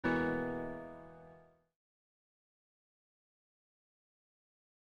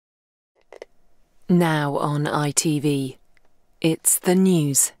Now on ITV, it's the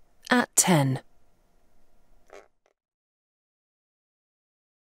news at 10.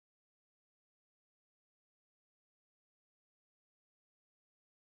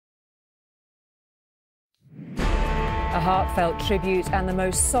 A heartfelt tribute and the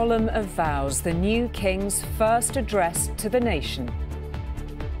most solemn of vows, the new King's first address to the nation.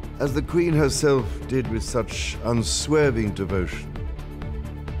 As the Queen herself did with such unswerving devotion,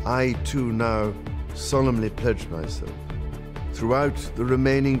 I too now solemnly pledge myself, throughout the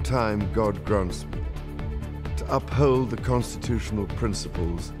remaining time God grants me, to uphold the constitutional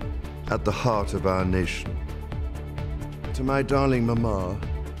principles at the heart of our nation. To my darling Mama,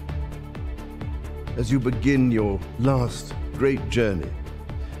 as you begin your last great journey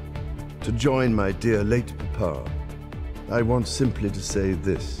to join my dear late Papa, I want simply to say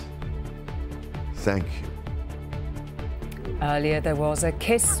this: thank you. Earlier there was a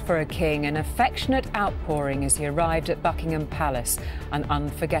kiss for a king, an affectionate outpouring as he arrived at Buckingham Palace, an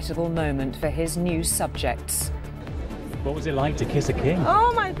unforgettable moment for his new subjects. What was it like to kiss a king?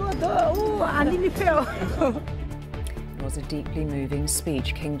 Oh my God, oh, I nearly fell. It was a deeply moving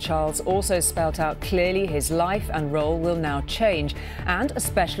speech. King Charles also spelt out clearly his life and role will now change, and a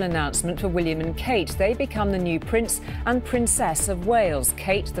special announcement for William and Kate. They become the new Prince and Princess of Wales.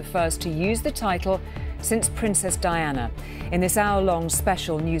 Kate, the first to use the title since Princess Diana. In this hour-long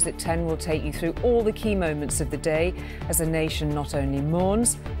special, News at 10 will take you through all the key moments of the day as the nation not only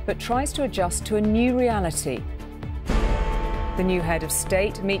mourns, but tries to adjust to a new reality. The new head of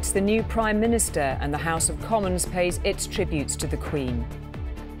state meets the new Prime Minister, and the House of Commons pays its tributes to the Queen.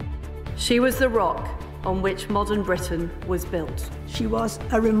 She was the rock on which modern Britain was built. She was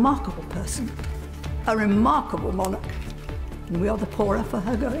a remarkable person, a remarkable monarch, and we are the poorer for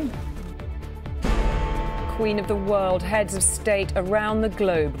her going. Queen of the world, heads of state around the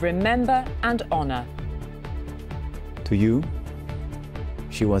globe remember and honour. To you,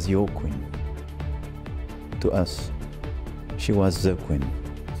 she was your queen. To us, she was the Queen.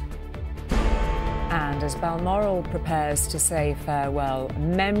 And as Balmoral prepares to say farewell,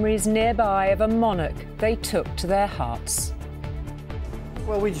 memories nearby of a monarch they took to their hearts.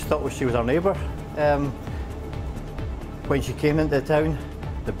 Well, we just thought she was our neighbour. When she came into town,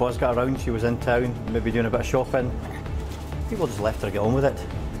 the buzz got around, she was in town, maybe doing a bit of shopping. People just left her to get on with it.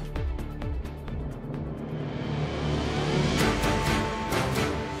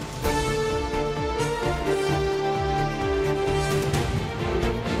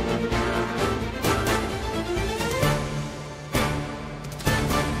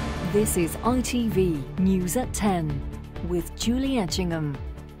 This is ITV News at 10 with Julie Etchingham.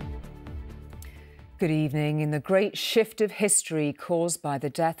 Good evening. In the great shift of history caused by the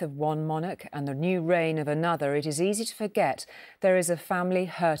death of one monarch and the new reign of another, it is easy to forget there is a family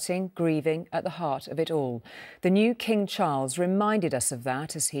hurting, grieving at the heart of it all. The new King Charles reminded us of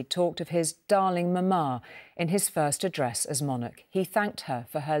that as he talked of his darling Mama in his first address as monarch. He thanked her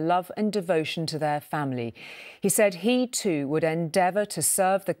for her love and devotion to their family. He said he too would endeavour to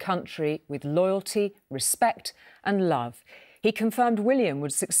serve the country with loyalty, respect and love. He confirmed William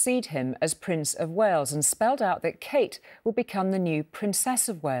would succeed him as Prince of Wales and spelled out that Kate would become the new Princess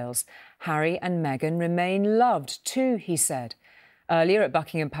of Wales. Harry and Meghan remain loved too, he said. Earlier at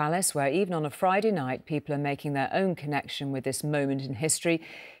Buckingham Palace, where even on a Friday night people are making their own connection with this moment in history,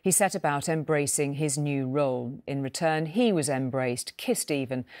 he set about embracing his new role. In return, he was embraced, kissed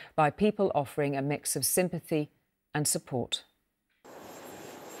even, by people offering a mix of sympathy and support.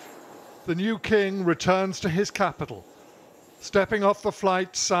 The new king returns to his capital, stepping off the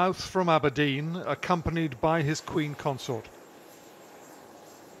flight south from Aberdeen, accompanied by his Queen Consort.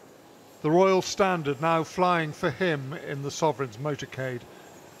 The Royal Standard now flying for him in the Sovereign's motorcade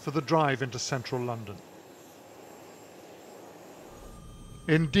for the drive into central London.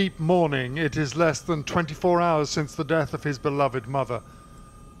 In deep mourning, it is less than 24 hours since the death of his beloved mother.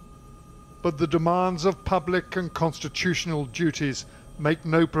 But the demands of public and constitutional duties make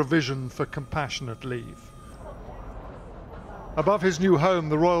no provision for compassionate leave. Above his new home,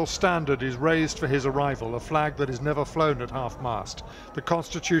 the Royal Standard is raised for his arrival, a flag that is never flown at half-mast. The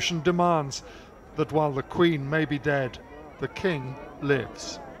Constitution demands that while the Queen may be dead, the King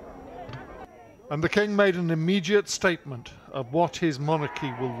lives. And the King made an immediate statement of what his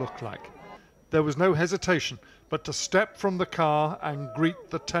monarchy will look like. There was no hesitation but to step from the car and greet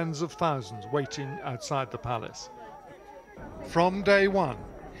the tens of thousands waiting outside the palace. From day one,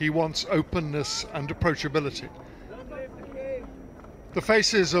 he wants openness and approachability. The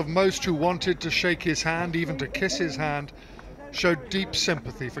faces of most who wanted to shake his hand, even to kiss his hand, showed deep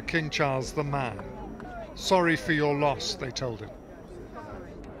sympathy for King Charles the man. Sorry for your loss, they told him.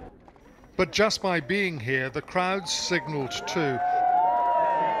 But just by being here, the crowds signalled too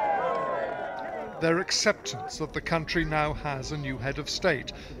their acceptance that the country now has a new head of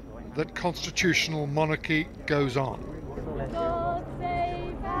state, that constitutional monarchy goes on. God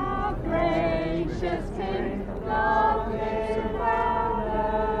save our gracious King, God live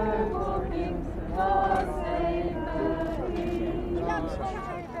our noble King, God save the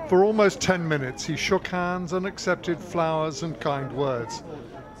King. For almost 10 minutes he shook hands and accepted flowers and kind words.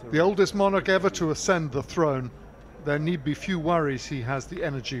 The oldest monarch ever to ascend the throne, there need be few worries he has the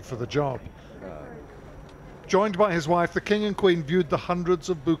energy for the job. Joined by his wife, the King and Queen viewed the hundreds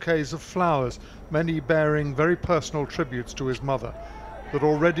of bouquets of flowers, many bearing very personal tributes to his mother, that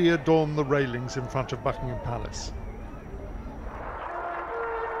already adorn the railings in front of Buckingham Palace.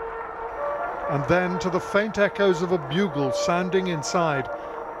 And then, to the faint echoes of a bugle sounding inside,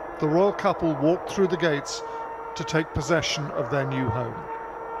 the royal couple walked through the gates to take possession of their new home.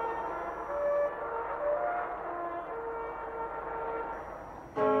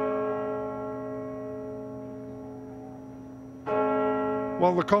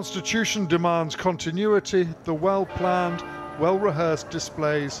 While the Constitution demands continuity, the well-planned, well-rehearsed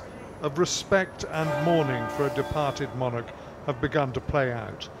displays of respect and mourning for a departed monarch have begun to play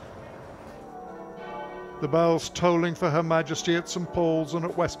out. The bells tolling for Her Majesty at St Paul's and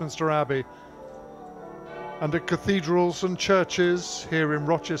at Westminster Abbey, and at cathedrals and churches here in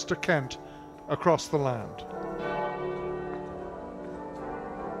Rochester, Kent, across the land.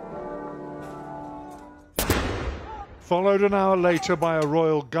 Followed an hour later by a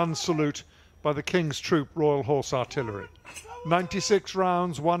royal gun salute by the King's Troop Royal Horse Artillery. 96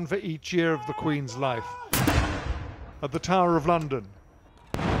 rounds, one for each year of the Queen's life. At the Tower of London,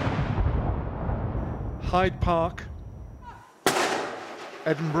 Hyde Park,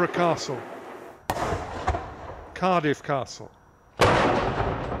 Edinburgh Castle, Cardiff Castle,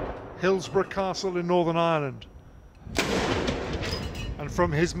 Hillsborough Castle in Northern Ireland, and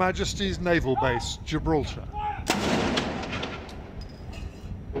from His Majesty's Naval Base, Gibraltar.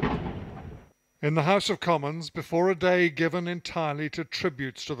 In the House of Commons, before a day given entirely to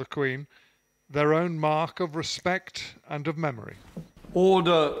tributes to the Queen, their own mark of respect and of memory.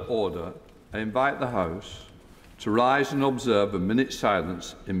 Order, order. I invite the House to rise and observe a minute's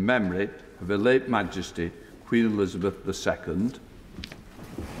silence in memory of Her late Majesty, Queen Elizabeth II.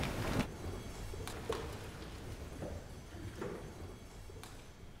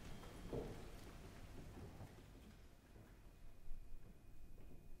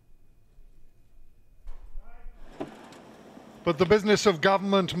 But the business of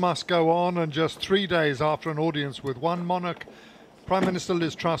government must go on, and just 3 days after an audience with one monarch, Prime Minister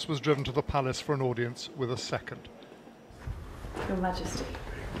Liz Truss was driven to the palace for an audience with a second. Your Majesty.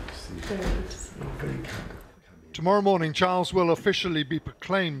 Very good to see you. Tomorrow morning, Charles will officially be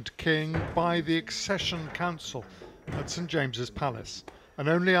proclaimed king by the Accession Council at St James's Palace, and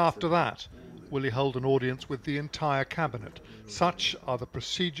only after that will he hold an audience with the entire cabinet. Such are the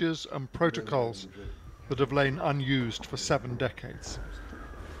procedures and protocols that have lain unused for 7 decades.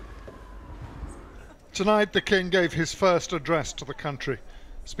 Tonight, the King gave his first address to the country,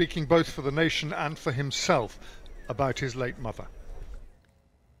 speaking both for the nation and for himself about his late mother.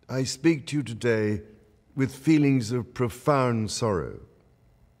 I speak to you today with feelings of profound sorrow.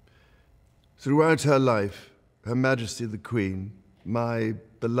 Throughout her life, Her Majesty the Queen, my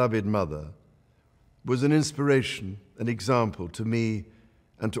beloved mother, was an inspiration, an example to me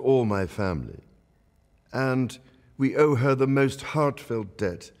and to all my family. And we owe her the most heartfelt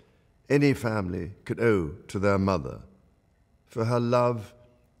debt any family could owe to their mother, for her love,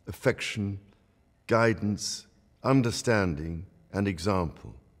 affection, guidance, understanding, and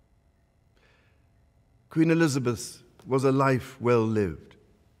example. Queen Elizabeth was a life well lived,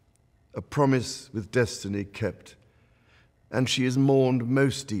 a promise with destiny kept, and she is mourned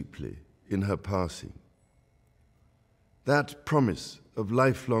most deeply in her passing. That promise of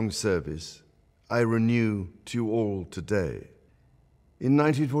lifelong service I renew to you all today. In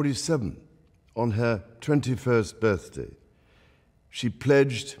 1947, on her 21st birthday, she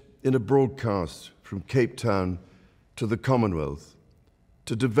pledged in a broadcast from Cape Town to the Commonwealth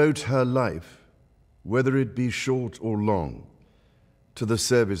to devote her life, whether it be short or long, to the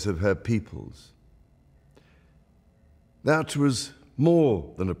service of her peoples. That was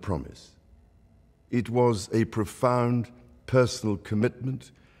more than a promise. It was a profound personal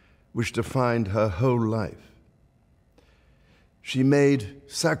commitment which defined her whole life. She made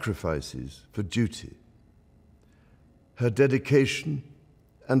sacrifices for duty. Her dedication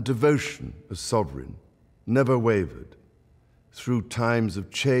and devotion as sovereign never wavered through times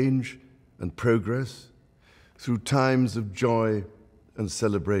of change and progress, through times of joy and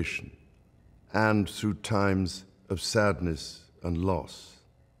celebration. and through times of sadness and loss.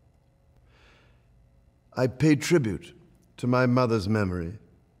 I pay tribute to my mother's memory,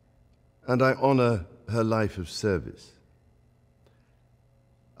 and I honor her life of service.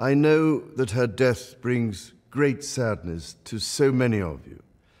 I know that her death brings great sadness to so many of you,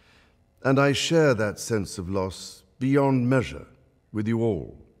 and I share that sense of loss beyond measure with you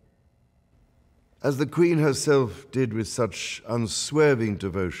all. As the Queen herself did with such unswerving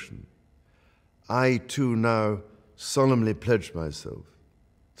devotion, I too now solemnly pledge myself,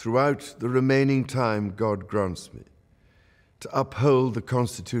 throughout the remaining time God grants me, to uphold the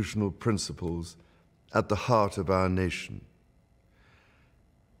constitutional principles at the heart of our nation.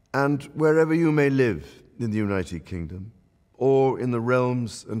 And wherever you may live in the United Kingdom, or in the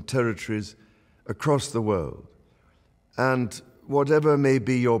realms and territories across the world, and whatever may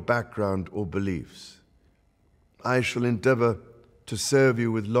be your background or beliefs, I shall endeavor to serve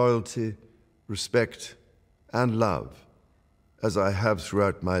you with loyalty, respect, and love, as I have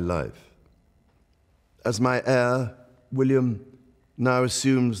throughout my life. As my heir, William now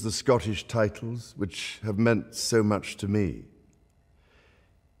assumes the Scottish titles which have meant so much to me.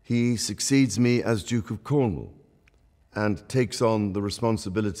 He succeeds me as Duke of Cornwall and takes on the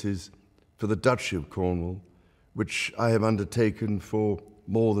responsibilities for the Duchy of Cornwall, which I have undertaken for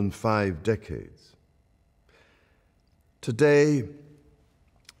more than 5 decades. Today,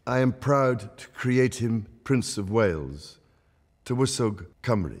 I am proud to create him Prince of Wales, Tywysog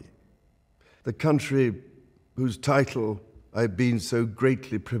Cymru, the country whose title I've been so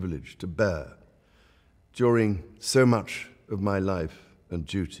greatly privileged to bear during so much of my life and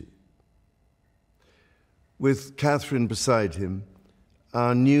duty. With Catherine beside him,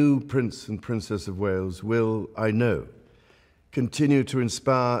 our new Prince and Princess of Wales will, I know, continue to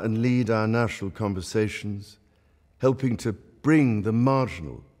inspire and lead our national conversations, helping to bring the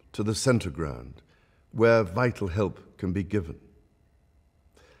marginal to the centre ground, where vital help can be given.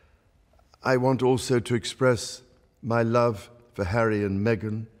 I want also to express my love for Harry and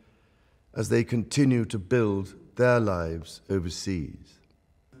Meghan as they continue to build their lives overseas.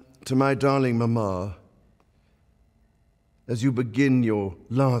 To my darling Mama, as you begin your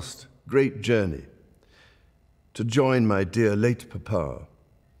last great journey to join my dear late Papa,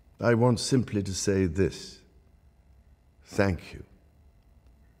 I want simply to say this: thank you.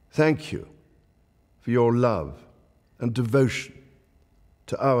 Thank you for your love and devotion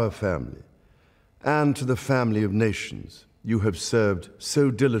to our family and to the family of nations you have served so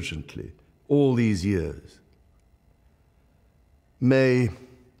diligently all these years. May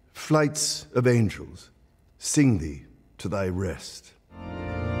flights of angels sing thee to thy rest.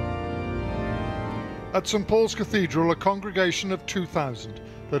 At St Paul's Cathedral, a congregation of 2,000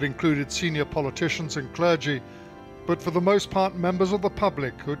 that included senior politicians and clergy, but for the most part members of the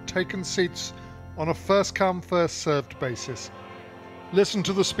public who had taken seats on a first-come, first-served basis. Listen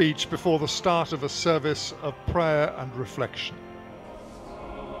to the speech before the start of a service of prayer and reflection.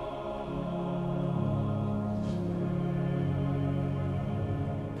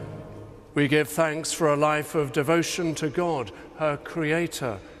 We give thanks for a life of devotion to God, her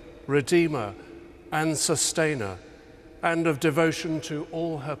Creator, Redeemer, and Sustainer, and of devotion to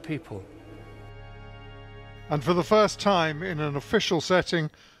all her people. And for the first time in an official setting,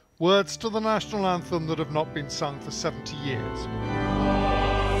 words to the national anthem that have not been sung for 70 years.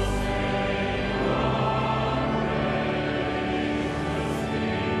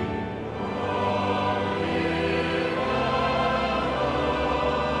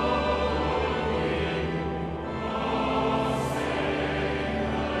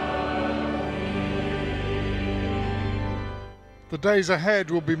 The days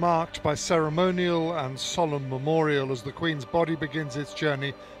ahead will be marked by ceremonial and solemn memorial as the Queen's body begins its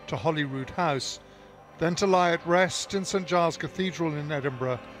journey to Holyrood House, then to lie at rest in St Giles Cathedral in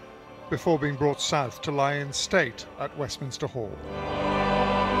Edinburgh, before being brought south to lie in state at Westminster Hall.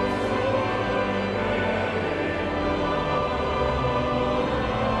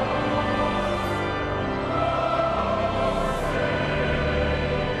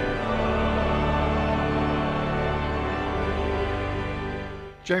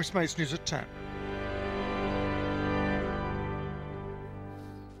 James Mates, News at 10.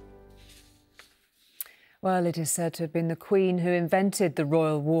 Well, it is said to have been the Queen who invented the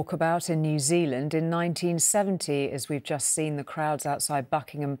royal walkabout in New Zealand in 1970. As we've just seen, the crowds outside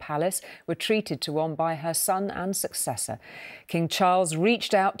Buckingham Palace were treated to one by her son and successor. King Charles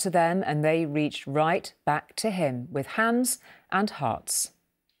reached out to them and they reached right back to him with hands and hearts.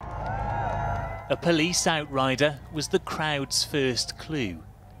 A police outrider was the crowd's first clue.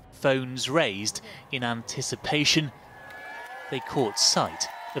 Phones raised in anticipation. They caught sight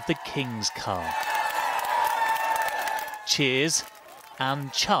of the King's car. Cheers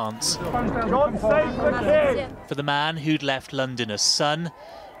and chants for the man who'd left London a son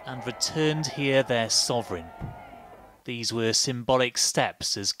and returned here their sovereign. These were symbolic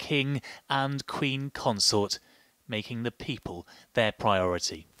steps as King and Queen Consort, making the people their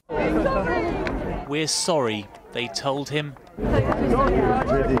priority. We're sorry, they told him.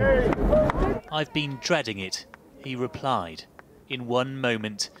 I've been dreading it, he replied. In one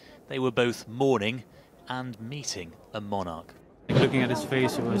moment, they were both mourning and meeting a monarch. Looking at his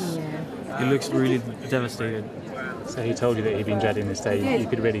face, he looks really devastated. So he told you that he'd been dreading this day. You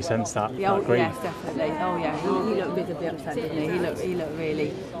could really sense that. Yes, definitely. Oh yeah, he looked visibly upset, didn't he? He looked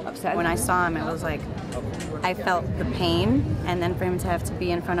really upset. When I saw him, it was like I felt the pain, and then for him to have to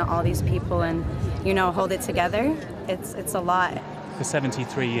be in front of all these people and, you know, hold it together, it's a lot. For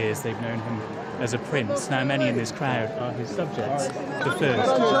 73 years, they've known him as a prince. Now many in this crowd are his subjects, the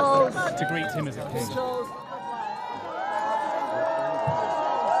first to greet him as a king.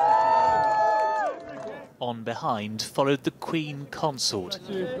 On behind followed the Queen Consort.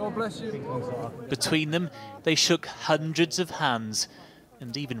 Between them, they shook hundreds of hands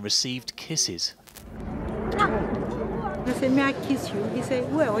and even received kisses. I said, may I kiss you? He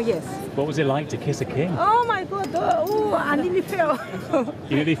said, well, yes. What was it like to kiss a king? Oh my God, oh, I nearly fell.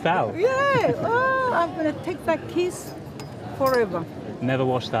 You nearly fell? Yeah, oh, I'm going to take that kiss forever. Never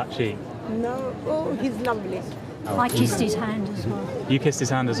wash that cheek? No, oh, he's lovely. Oh. I kissed his hand as well. You kissed his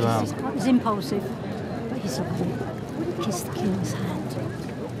hand as well? It was impulsive. He's lovely. Kiss the King's hand.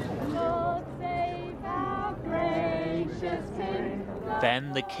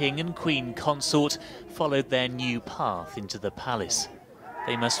 Then the King and Queen Consort followed their new path into the palace.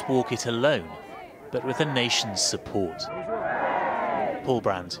 They must walk it alone, but with a nation's support. Paul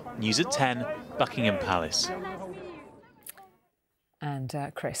Brand, News at 10, Buckingham Palace. And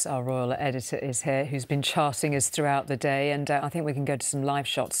Chris, our royal editor, is here, who's been charting us throughout the day. And I think we can go to some live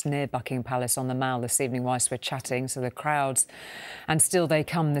shots near Buckingham Palace on the Mall this evening whilst we're chatting. So the crowds, and still they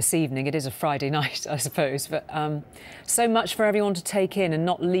come this evening. It is a Friday night, I suppose. But so much for everyone to take in, and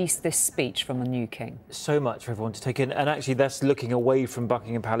not least this speech from the new king. So much for everyone to take in. And actually, that's looking away from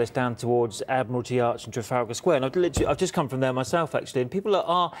Buckingham Palace down towards Admiralty Arch and Trafalgar Square. And I've just come from there myself, actually. And people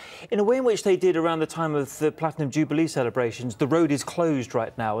are, in a way in which they did around the time of the Platinum Jubilee celebrations, the road is closed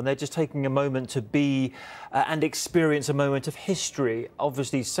right now, and they're just taking a moment to be and experience a moment of history,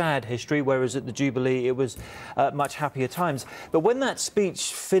 obviously sad history, whereas at the Jubilee it was much happier times. But when that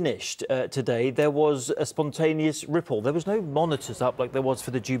speech finished today, there was a spontaneous ripple. There was no monitors up like there was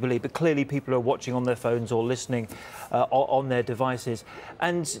for the Jubilee, but clearly people are watching on their phones or listening on their devices.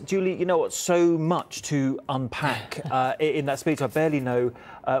 And Julie, you know what, so much to unpack in that speech. I barely know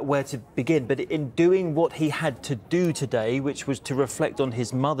where to begin, but in doing what he had to do today, which was to reflect on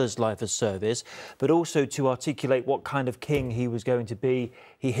his mother's life of service, but also to articulate what kind of king he was going to be,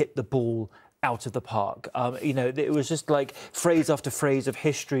 he hit the ball out of the park. You know, it was just like phrase after phrase of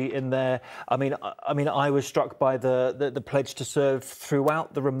history in there. I mean, I was struck by the pledge to serve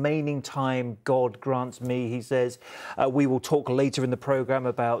throughout the remaining time God grants me. He says, we will talk later in the programme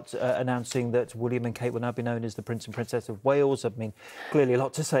about announcing that William and Kate will now be known as the Prince and Princess of Wales. I mean, clearly a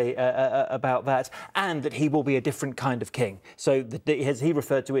lot to say about that. And that he will be a different kind of king. So as he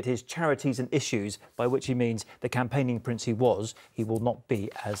referred to it, his charities and issues, by which he means the campaigning prince he will not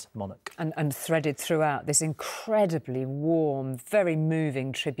be as monarch. And threaded throughout this incredibly warm, very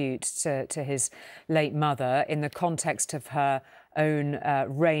moving tribute to his late mother in the context of her own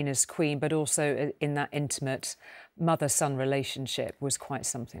reign as queen, but also in that intimate mother-son relationship was quite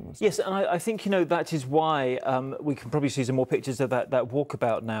something, wasn't it? Yes, and I think, you know, that is why we can probably see some more pictures of that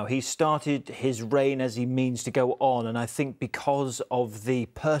walkabout now. He started his reign as he means to go on, and I think because of the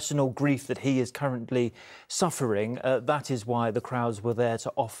personal grief that he is currently suffering, that is why the crowds were there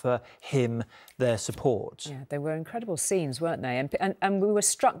to offer him their support. Yeah, they were incredible scenes, weren't they? And we were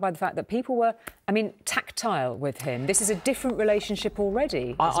struck by the fact that people were, I mean, tactile with him. This is a different relationship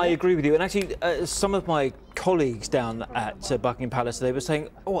already. I agree with you. And actually, some of my colleagues down at Buckingham Palace, they were saying,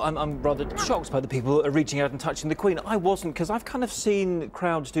 oh, I'm rather shocked by the people reaching out and touching the Queen. I wasn't, because I've kind of seen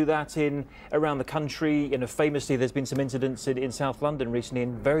crowds do that around the country. You know, famously, there's been some incidents in South London recently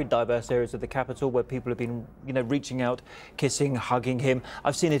in very diverse areas of the capital where people have been, you know, reaching out, kissing, hugging him.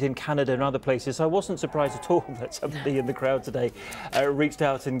 I've seen it in Canada and other places. So I wasn't surprised at all that somebody in the crowd today reached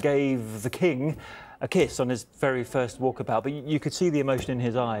out and gave the King a kiss on his very first walkabout. But you could see the emotion in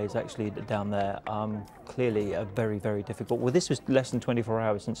his eyes, actually, down there. Clearly very, very difficult. Well, this was less than 24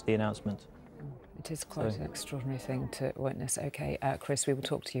 hours since the announcement. It is quite an extraordinary thing to witness. OK, Chris, we will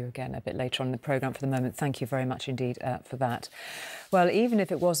talk to you again a bit later on in the programme. For the moment, thank you very much indeed for that. Well, even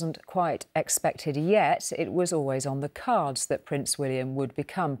if it wasn't quite expected yet, it was always on the cards that Prince William would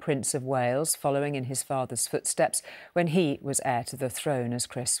become Prince of Wales, following in his father's footsteps when he was heir to the throne, as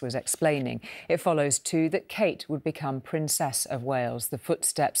Chris was explaining. It follows, too, that Kate would become Princess of Wales. The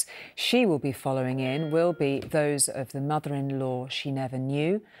footsteps she will be following in will be those of the mother-in-law she never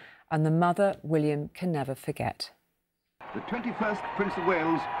knew, and the mother William can never forget. The 21st Prince of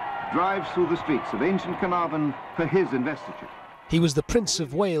Wales drives through the streets of ancient Carnarvon for his investiture. He was the Prince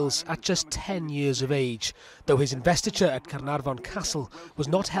of Wales at just 10 years of age, though his investiture at Carnarvon Castle was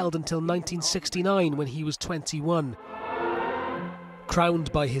not held until 1969 when he was 21. Crowned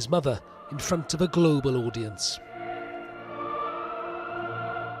by his mother in front of a global audience.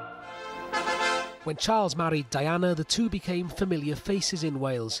 When Charles married Diana, the two became familiar faces in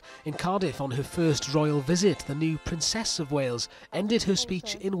Wales. In Cardiff, on her first royal visit, the new Princess of Wales ended her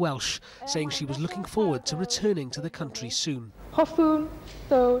speech in Welsh, saying she was looking forward to returning to the country soon. Hoffwn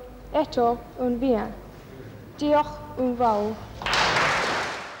ddod eto yn fuan. Diolch yn fawr.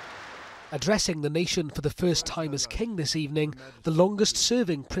 Addressing the nation for the first time as king this evening, the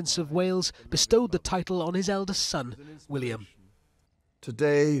longest-serving Prince of Wales bestowed the title on his eldest son, William.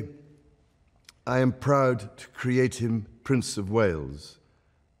 Today, I am proud to create him Prince of Wales,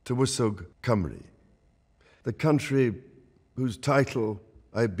 Tywysog Cymru, the country whose title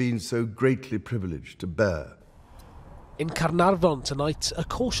I've been so greatly privileged to bear. In Carnarvon tonight, a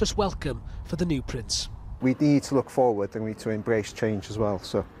cautious welcome for the new prince. We need to look forward and we need to embrace change as well,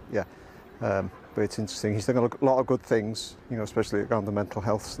 so yeah. But it's interesting. He's done a lot of good things, you know, especially around the mental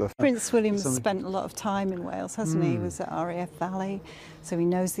health stuff. Prince William's spent a lot of time in Wales, hasn't he? He was at RAF Valley, so he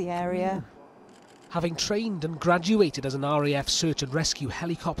knows the area. Having trained and graduated as an RAF search and rescue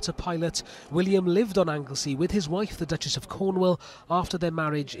helicopter pilot, William lived on Anglesey with his wife, the Duchess of Cornwall, after their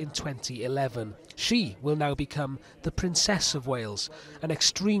marriage in 2011. She will now become the Princess of Wales, an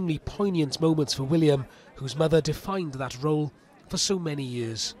extremely poignant moment for William, whose mother defined that role for so many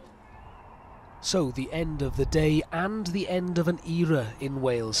years. So the end of the day and the end of an era in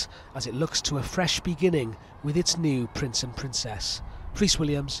Wales, as it looks to a fresh beginning with its new Prince and Princess. Rhys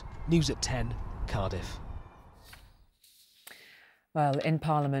Williams, News at 10. Cardiff. Well, in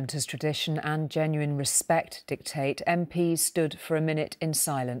Parliament, as tradition and genuine respect dictate, MPs stood for a minute in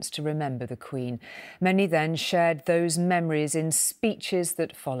silence to remember the Queen. Many then shared those memories in speeches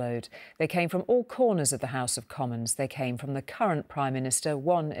that followed. They came from all corners of the House of Commons. They came from the current Prime Minister,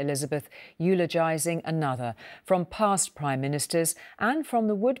 one Elizabeth, eulogising another, from past Prime Ministers and from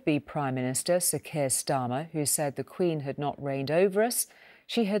the would-be Prime Minister, Sir Keir Starmer, who said the Queen had not reigned over us,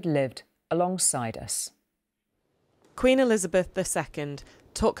 she had lived alongside us. Queen Elizabeth II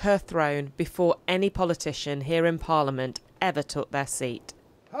took her throne before any politician here in Parliament ever took their seat.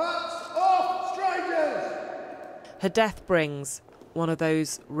 Hats off, strangers! Her death brings one of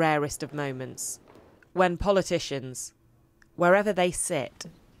those rarest of moments, when politicians, wherever they sit,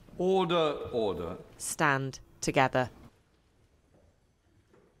 order, stand together.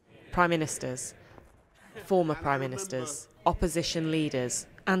 Prime Ministers, former Prime Ministers, opposition leaders,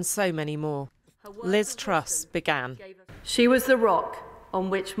 and so many more. Liz Truss began. She was the rock on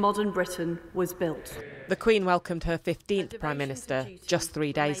which modern Britain was built. The Queen welcomed her 15th Prime Minister just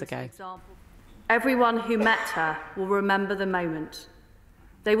 3 days ago. Everyone who met her will remember the moment.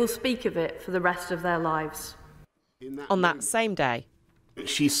 They will speak of it for the rest of their lives. On that same day,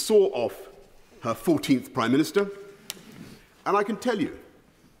 she saw off her 14th Prime Minister, and I can tell you,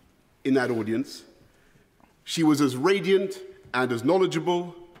 in that audience, she was as radiant and as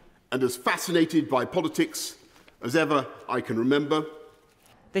knowledgeable and as fascinated by politics as ever I can remember.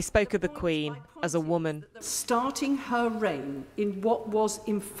 They spoke of the Queen as a woman. Starting her reign in what was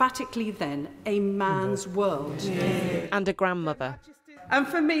emphatically then a man's world. And a grandmother. And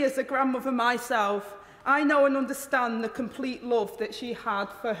for me, as a grandmother myself, I know and understand the complete love that she had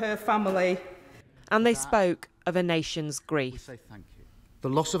for her family. And they spoke of a nation's grief. The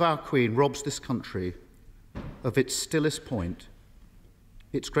loss of our Queen robs this country of its stillest point,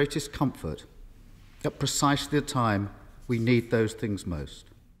 its greatest comfort, at precisely the time we need those things most.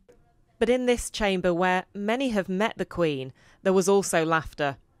 But in this chamber where many have met the Queen, there was also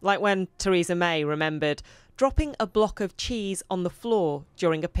laughter, like when Theresa May remembered dropping a block of cheese on the floor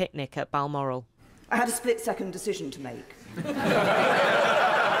during a picnic at Balmoral. I had a split-second decision to make.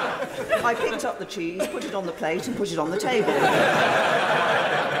 I picked up the cheese, put it on the plate and put it on the table.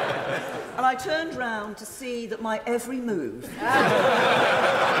 And I turned round to see that my every move had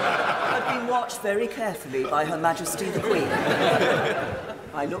been watched very carefully by Her Majesty the Queen.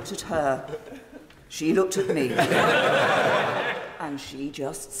 I looked at her She looked at me and she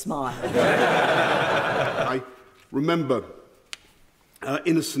just smiled. I remember her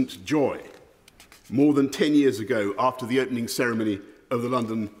innocent joy more than 10 years ago after the opening ceremony of the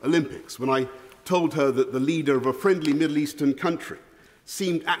London Olympics, when I told her that the leader of a friendly Middle Eastern country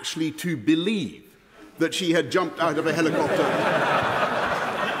seemed actually to believe that she had jumped out of a helicopter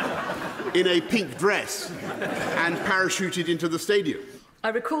in a pink dress and parachuted into the stadium. I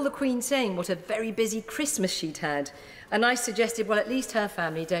recall the Queen saying what a very busy Christmas she'd had, and I suggested, well, at least her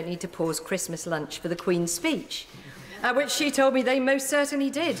family don't need to pause Christmas lunch for the Queen's speech, at which she told me they most certainly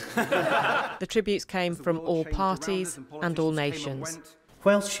did. The tributes came from all parties and all nations.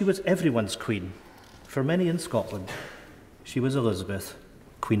 Whilst she was everyone's Queen, for many in Scotland, she was Elizabeth,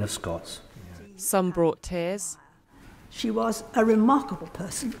 Queen of Scots. Some brought tears. She was a remarkable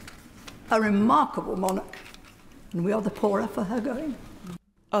person, a remarkable monarch, and we are the poorer for her going.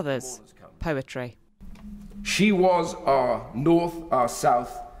 Others, poetry. She was our north, our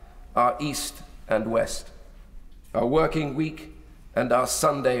south, our east and west, our working week and our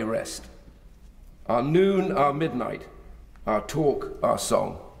Sunday rest, our noon, our midnight, our talk, our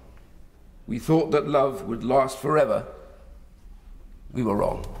song. We thought that love would last forever. We were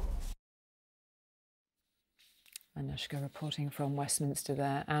wrong. Anushka reporting from Westminster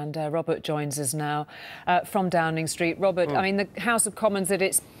there. And Robert joins us now from Downing Street. Robert, I mean, the House of Commons at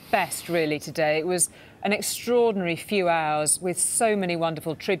its best, really, today. It was an extraordinary few hours with so many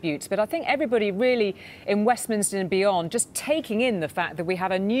wonderful tributes. But I think everybody really in Westminster and beyond just taking in the fact that we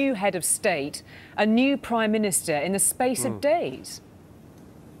have a new head of state, a new Prime Minister in the space of days.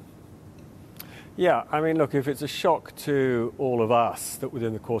 Yeah, I mean, look, if it's a shock to all of us that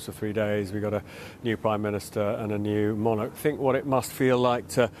within the course of 3 days we got a new Prime Minister and a new monarch, think what it must feel like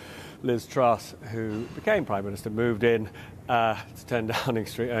to Liz Truss, who became Prime Minister, moved in to 10 Downing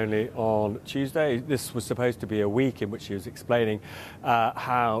Street only on Tuesday. This was supposed to be a week in which she was explaining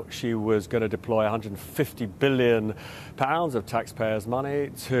how she was going to deploy £150 billion of taxpayers'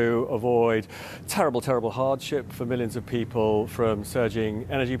 money to avoid terrible, terrible hardship for millions of people from surging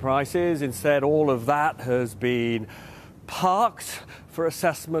energy prices. Instead, all of that has been parked for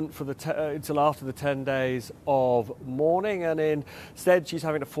assessment for until after the 10 days of mourning, and instead she's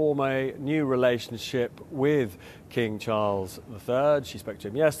having to form a new relationship with King Charles III. She spoke to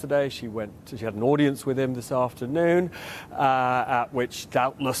him yesterday. She had an audience with him this afternoon, at which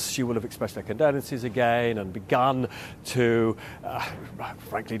doubtless she will have expressed her condolences again and begun to,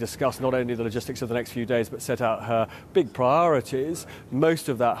 frankly, discuss not only the logistics of the next few days, but set out her big priorities. Most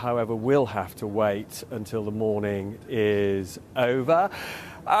of that, however, will have to wait until the mourning is over.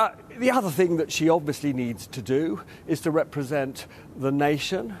 The other thing that she obviously needs to do is to represent the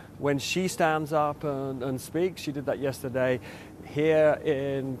nation. When she stands up and speaks, she did that yesterday here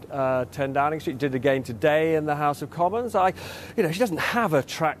in 10 Downing Street, did again today in the House of Commons. She doesn't have a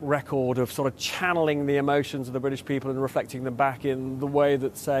track record of sort of channeling the emotions of the British people and reflecting them back in the way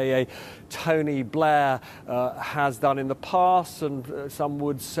that, say, a Tony Blair has done in the past. And some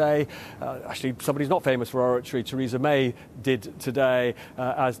would say, actually, somebody's not famous for oratory, Theresa May did today,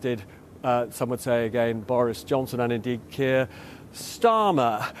 as did, some would say again, Boris Johnson and indeed Keir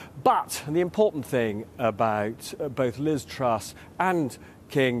Starmer. But the important thing about both Liz Truss and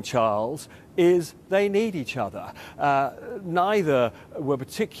King Charles is they need each other. Neither were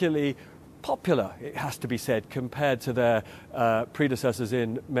particularly popular, it has to be said, compared to their predecessors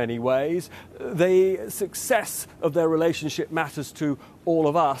in many ways. The success of their relationship matters to all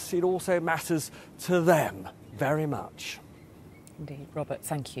of us. It also matters to them very much. Indeed. Robert,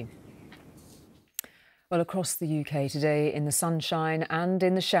 thank you. Well, across the UK today, in the sunshine and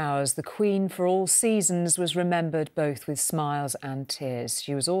in the showers, the Queen for all seasons was remembered both with smiles and tears.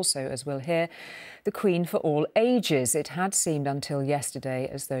 She was also, as we'll hear, the Queen for all ages. It had seemed until yesterday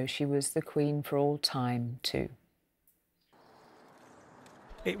as though she was the Queen for all time too.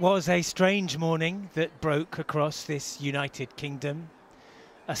 It was a strange morning that broke across this United Kingdom.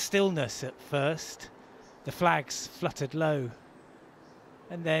 A stillness at first. The flags fluttered low.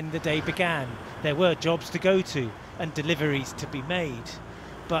 And then the day began. There were jobs to go to and deliveries to be made.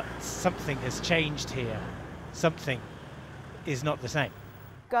 But something has changed here. Something is not the same.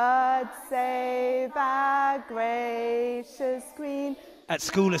 God save our gracious Queen. At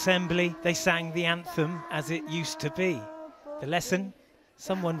school assembly, they sang the anthem as it used to be. The lesson?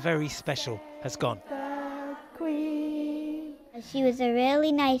 Someone very special has gone. The Queen. She was a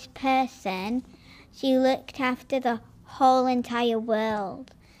really nice person. She looked after the whole entire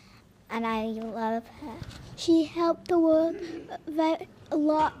world, and I love her. She helped the world a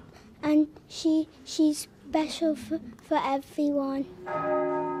lot, and she's special for everyone.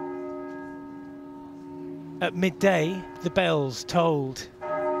 At midday, the bells tolled,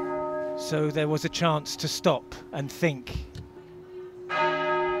 so there was a chance to stop and think.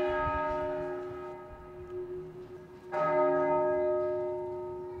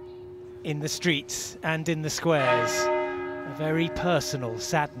 In the streets and in the squares, a very personal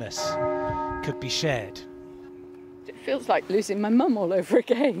sadness could be shared. It feels like losing my mum all over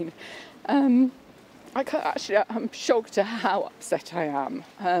again. I'm shocked at how upset I am.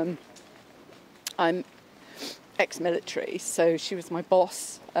 I'm ex-military, so she was my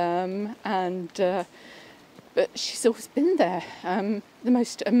boss, but she's always been there. The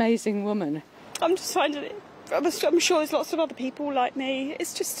most amazing woman. I'm just finding it. I'm sure there's lots of other people like me.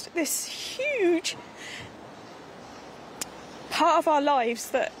 It's just this huge part of our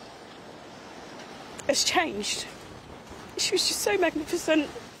lives that has changed. She was just so magnificent.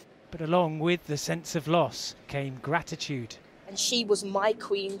 But along with the sense of loss came gratitude. And she was my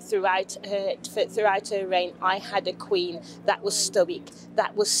queen throughout her reign. I had a queen that was stoic,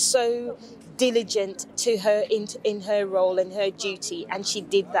 that was so diligent to her in her role and her duty, and she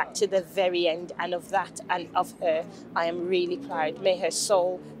did that to the very end. And of that and of her, I am really proud. May her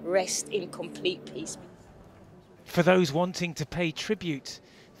soul rest in complete peace. For those wanting to pay tribute,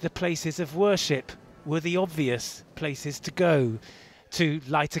 the places of worship were the obvious places to go, to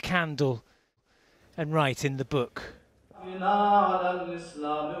light a candle and write in the book.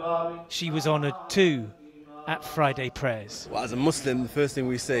 She was honoured too at Friday prayers. Well, as a Muslim, the first thing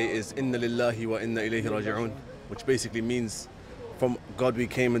we say is Inna lillahi wa inna ilayhi raji'un, which basically means from God we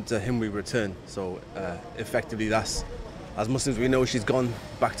came and to him we return. So effectively that's, as Muslims we know she's gone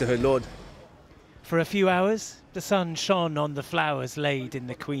back to her Lord. For a few hours, the sun shone on the flowers laid in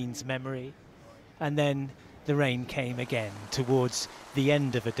the Queen's memory. And then the rain came again towards the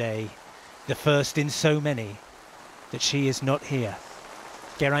end of a day, the first in so many that she is not here.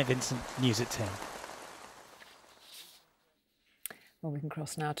 Geraint Vincent, News at 10. Well, we can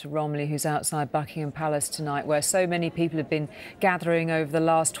cross now to Romilly, who's outside Buckingham Palace tonight, where so many people have been gathering over the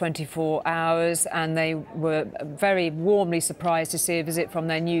last 24 hours, and they were very warmly surprised to see a visit from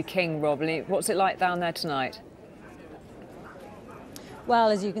their new king, Romilly. What's it like down there tonight? Well,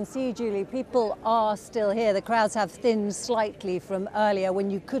 as you can see, Julie, people are still here. The crowds have thinned slightly from earlier when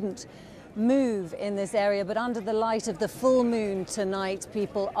you couldn't move in this area, but under the light of the full moon tonight,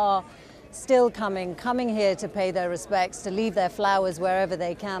 people are still coming here to pay their respects, to leave their flowers wherever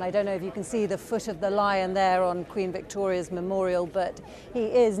they can. I don't know if you can see the foot of the lion there on Queen Victoria's memorial, but he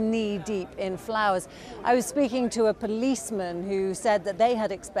is knee-deep in flowers. I was speaking to a policeman who said that they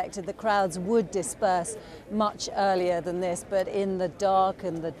had expected the crowds would disperse much earlier than this, but in the dark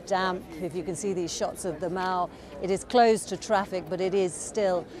and the damp, if you can see these shots of the Mall, it is closed to traffic, but it is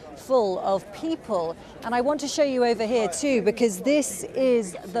still full of people. And I want to show you over here too, because this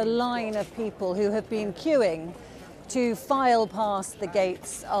is the line of people who have been queuing to file past the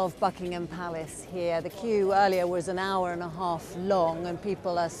gates of Buckingham Palace here. The queue earlier was an hour and a half long, and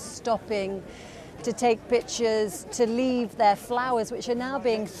people are stopping to take pictures, to leave their flowers, which are now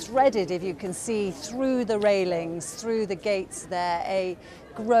being threaded, if you can see, through the railings, through the gates there, a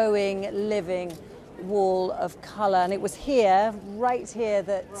growing, living wall of colour. And it was here, right here,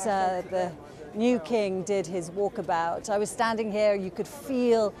 that the new king did his walkabout. I was standing here, you could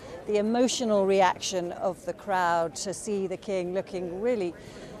feel the emotional reaction of the crowd to see the king looking really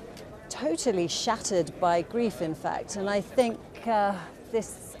totally shattered by grief, in fact. And I think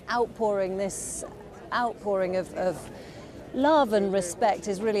this outpouring of love and respect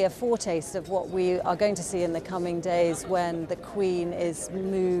is really a foretaste of what we are going to see in the coming days when the Queen is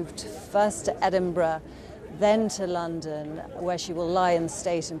moved first to Edinburgh, then to London, where she will lie in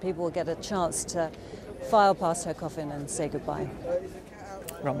state, and people will get a chance to file past her coffin and say goodbye.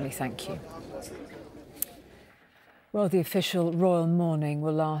 Romilly, thank you. Well, the official royal mourning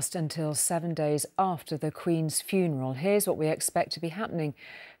will last until 7 days after the Queen's funeral. Here's what we expect to be happening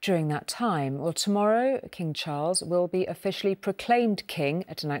during that time. Well, tomorrow, King Charles will be officially proclaimed king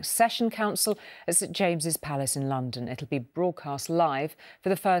at an accession council at St James's Palace in London. It'll be broadcast live for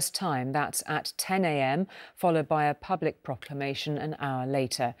the first time. That's at 10 a.m, followed by a public proclamation an hour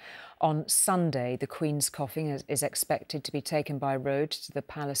later. On Sunday, the Queen's coffin is expected to be taken by road to the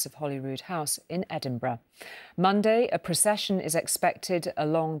Palace of Holyrood House in Edinburgh. Monday, a procession is expected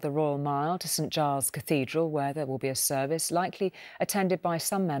along the Royal Mile to St Giles Cathedral, where there will be a service, likely attended by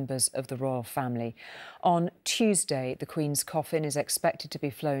some members of the royal family. On Tuesday, the Queen's coffin is expected to be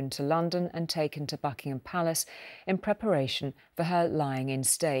flown to London and taken to Buckingham Palace in preparation for her lying in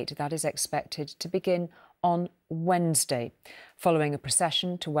state. That is expected to begin on Wednesday. Following a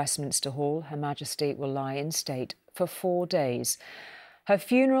procession to Westminster Hall, Her Majesty will lie in state for 4 days. Her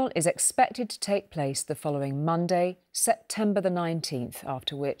funeral is expected to take place the following Monday, September the 19th,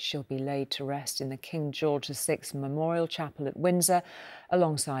 after which she'll be laid to rest in the King George VI Memorial Chapel at Windsor,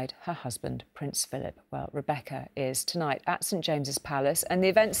 alongside her husband, Prince Philip. Well, Rebecca is tonight at St James's Palace, and the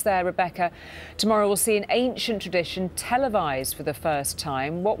events there, Rebecca, tomorrow will see an ancient tradition televised for the first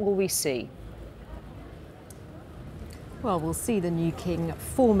time. What will we see? Well, we'll see the new king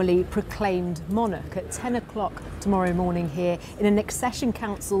formally proclaimed monarch at 10 o'clock tomorrow morning here in an accession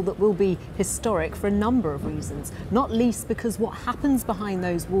council that will be historic for a number of reasons, not least because what happens behind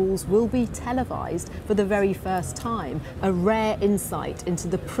those walls will be televised for the very first time, a rare insight into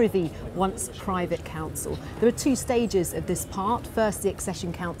the privy, once private council. There are two stages of this part. First, the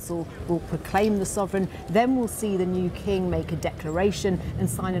accession council will proclaim the sovereign, then we'll see the new king make a declaration and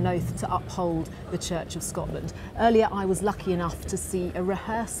sign an oath to uphold the Church of Scotland. Earlier, I was lucky enough to see a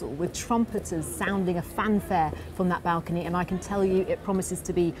rehearsal with trumpeters sounding a fanfare from that balcony, and I can tell you it promises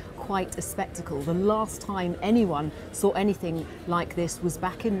to be quite a spectacle. The last time anyone saw anything like this was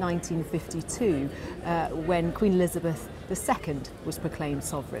back in 1952 when Queen Elizabeth II was proclaimed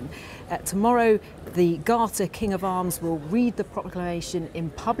sovereign. Tomorrow, the Garter King of Arms will read the proclamation in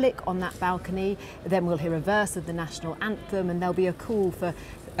public on that balcony. Then we'll hear a verse of the national anthem, and there'll be a call for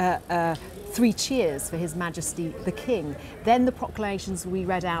 3 cheers for His Majesty the King. Then the proclamations will be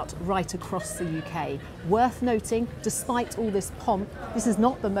read out right across the UK. Worth noting, despite all this pomp, this is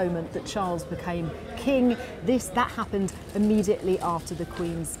not the moment that Charles became king. That happened immediately after the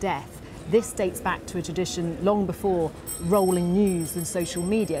Queen's death. This dates back to a tradition long before rolling news and social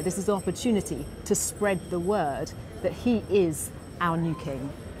media. This is an opportunity to spread the word that he is our new king.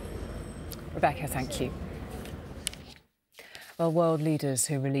 Rebecca, thank you. Well, world leaders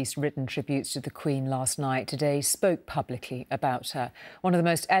who released written tributes to the Queen last night today spoke publicly about her. One of the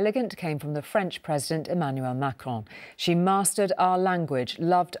most elegant came from the French President Emmanuel Macron. She mastered our language,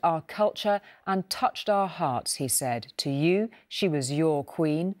 loved our culture and touched our hearts, he said. To you, she was your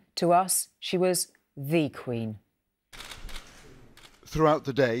Queen. To us, she was the Queen. Throughout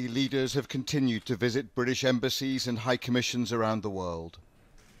the day, leaders have continued to visit British embassies and high commissions around the world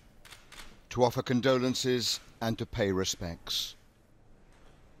to offer condolences and to pay respects.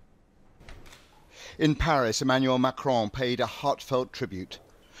 In Paris, Emmanuel Macron paid a heartfelt tribute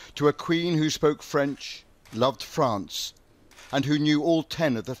to a queen who spoke French, loved France, and who knew all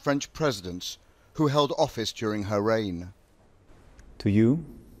 10 of the French presidents who held office during her reign. To you,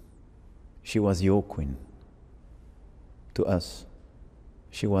 she was your queen. To us,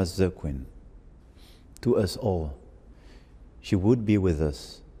 she was the queen. To us all, she would be with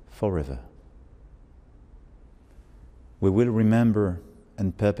us forever. We will remember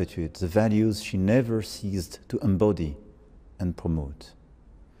and perpetuate the values she never ceased to embody and promote.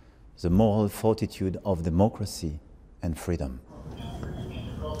 The moral fortitude of democracy and freedom.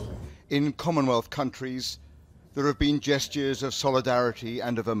 In Commonwealth countries, there have been gestures of solidarity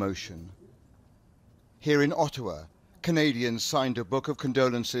and of emotion. Here in Ottawa, Canadians signed a book of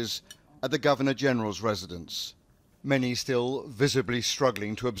condolences at the Governor-General's residence, many still visibly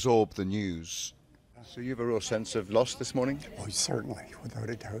struggling to absorb the news. So you have a real sense of loss this morning? Oh, certainly, without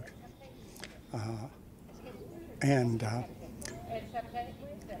a doubt.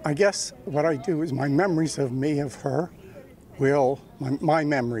 I guess what I do is my memories of me, of her, my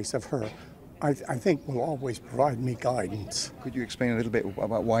memories of her, I think will always provide me guidance. Could you explain a little bit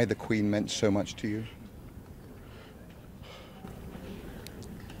about why the Queen meant so much to you?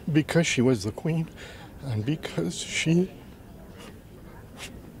 Because she was the Queen, and because she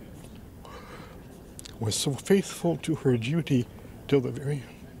was so faithful to her duty till the very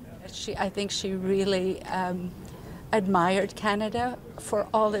end. I think she really admired Canada for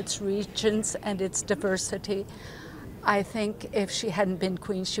all its regions and its diversity. I think if she hadn't been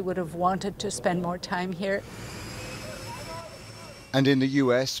Queen, she would have wanted to spend more time here. And in the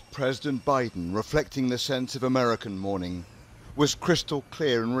US, President Biden, reflecting the sense of American mourning, was crystal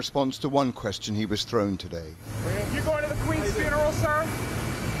clear in response to one question he was thrown today. You going to the Queen's funeral, sir?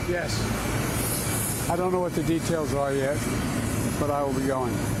 Yes. I don't know what the details are yet, but I will be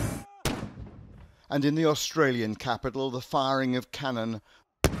going. And in the Australian capital, the firing of cannon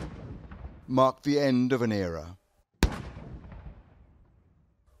marked the end of an era.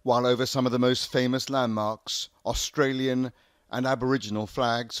 While over some of the most famous landmarks, Australian and Aboriginal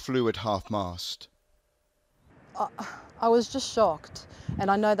flags flew at half-mast. I was just shocked, and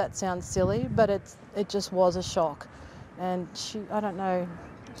I know that sounds silly, but it just was a shock. And I don't know,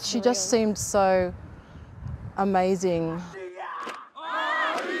 she just seemed so amazing.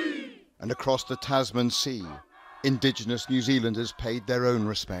 And across the Tasman Sea, Indigenous New Zealanders paid their own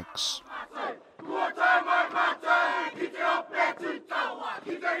respects.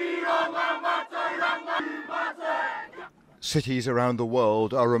 Cities around the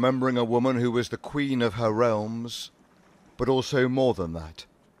world are remembering a woman who was the queen of her realms, but also more than that,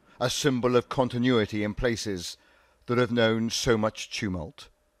 a symbol of continuity in places that have known so much tumult.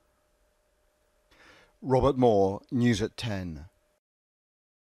 Robert Moore, News at 10.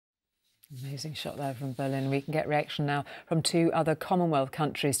 Amazing shot there from Berlin. We can get reaction now from two other Commonwealth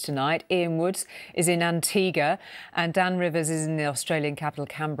countries tonight. Ian Woods is in Antigua and Dan Rivers is in the Australian capital,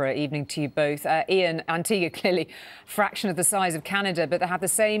 Canberra. Evening to you both. Ian, Antigua clearly a fraction of the size of Canada, but they have the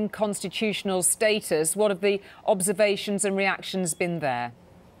same constitutional status. What have the observations and reactions been there?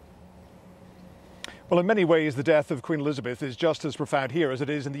 Well, in many ways, the death of Queen Elizabeth is just as profound here as it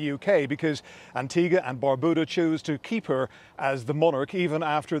is in the UK, because Antigua and Barbuda chose to keep her as the monarch even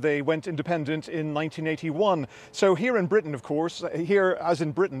after they went independent in 1981. So here in Britain, of course, here as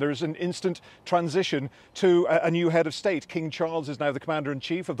in Britain, there's an instant transition to a new head of state. King Charles is now the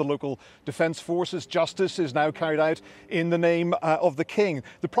commander-in-chief of the local defence forces. Justice is now carried out in the name of the king.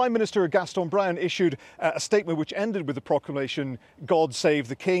 The Prime Minister, Gaston Browne, issued a statement which ended with the proclamation, "God save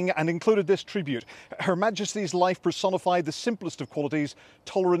the King," and included this tribute. Her Majesty's life personified the simplest of qualities,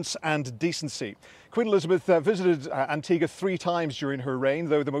 tolerance and decency. Queen Elizabeth visited Antigua 3 times during her reign,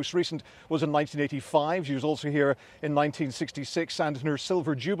 though the most recent was in 1985. She was also here in 1966 and in her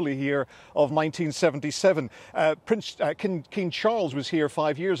Silver Jubilee year of 1977. King Charles was here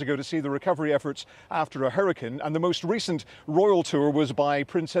 5 years ago to see the recovery efforts after a hurricane, and the most recent royal tour was by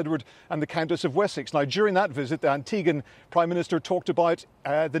Prince Edward and the Countess of Wessex. Now, during that visit, the Antiguan Prime Minister talked about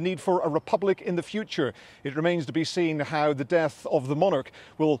the need for a republic in the future. It remains to be seen how the death of the monarch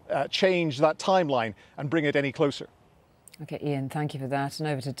will change that timeline and bring it any closer. OK, Ian, thank you for that. And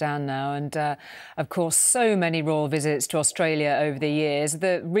over to Dan now. And, of course, so many royal visits to Australia over the years.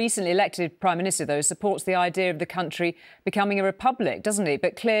 The recently elected Prime Minister, though, supports the idea of the country becoming a republic, doesn't he?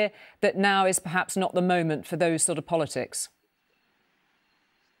 But clear that now is perhaps not the moment for those sort of politics.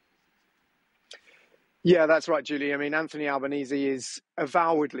 Yeah, that's right, Julie. I mean, Anthony Albanese is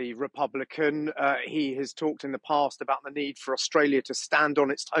avowedly Republican. He has talked in the past about the need for Australia to stand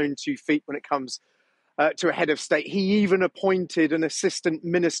on its own 2 feet when it comes to a head of state. He even appointed an assistant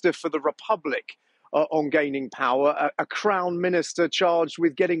minister for the Republic on gaining power, a crown minister charged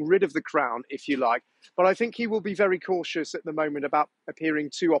with getting rid of the crown, if you like. But I think he will be very cautious at the moment about appearing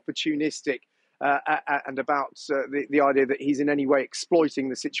too opportunistic and about the idea that he's in any way exploiting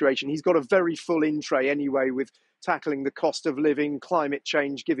the situation. He's got a very full in tray anyway with tackling the cost of living, climate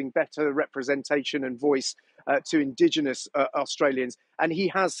change, giving better representation and voice to Indigenous Australians. And he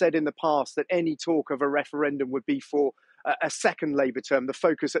has said in the past that any talk of a referendum would be for a second Labour term. The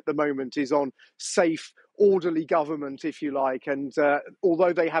focus at the moment is on safe, orderly government, if you like. And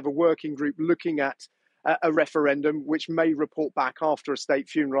although they have a working group looking at a referendum, which may report back after a state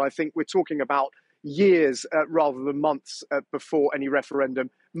funeral, I think we're talking about years rather than months before any referendum,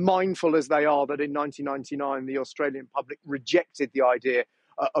 mindful as they are that in 1999 the Australian public rejected the idea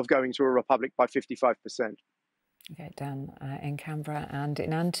of going to a republic by 55%. OK, Dan in Canberra and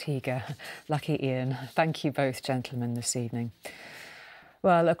in Antigua. Lucky Ian. Thank you both, gentlemen, this evening.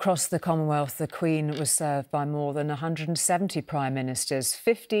 Well, across the Commonwealth, the Queen was served by more than 170 Prime Ministers.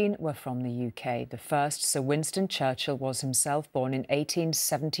 15 were from the UK. The first, Sir Winston Churchill, was himself born in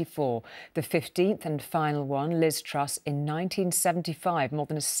 1874. The 15th and final one, Liz Truss, in 1975, more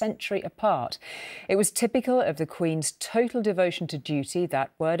than a century apart. It was typical of the Queen's total devotion to duty, that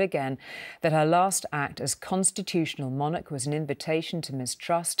word again, that her last act as constitutional monarch was an invitation to Ms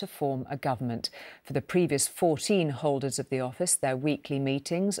Truss to form a government. For the previous 14 holders of the office, their weekly meetings,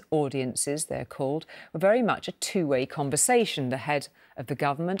 audiences they're called, were very much a two-way conversation. The head of the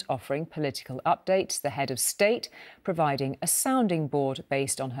government offering political updates, the head of state providing a sounding board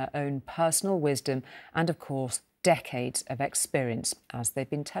based on her own personal wisdom and, of course, decades of experience, as they've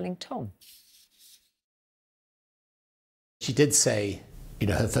been telling Tom. She did say, you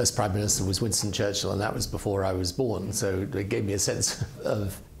know, her first Prime Minister was Winston Churchill, and that was before I was born, so it gave me a sense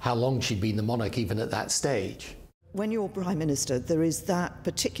of how long she'd been the monarch even at that stage. When you're Prime Minister, there is that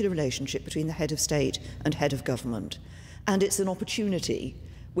particular relationship between the head of state and head of government. And it's an opportunity,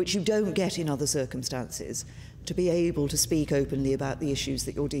 which you don't get in other circumstances, to be able to speak openly about the issues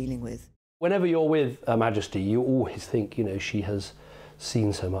that you're dealing with. Whenever you're with Her Majesty, you always think, you know, she has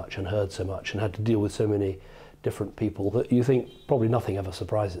seen so much and heard so much and had to deal with so many different people that you think probably nothing ever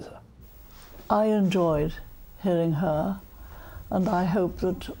surprises her. I enjoyed hearing her, and I hope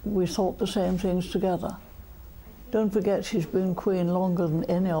that we thought the same things together. Don't forget, she's been Queen longer than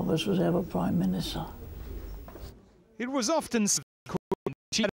any of us was ever Prime Minister. It was often said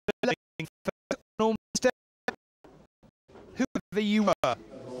she had a whoever you were,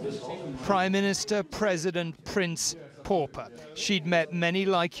 Prime Minister, President, Prince, Pauper. She'd met many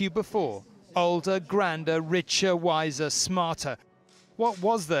like you before. Older, grander, richer, wiser, smarter. What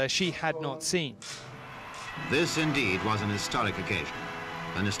was there she had not seen? This indeed was an historic occasion.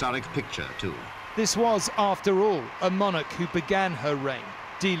 An historic picture, too. This was, after all, a monarch who began her reign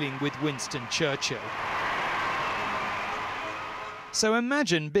dealing with Winston Churchill. So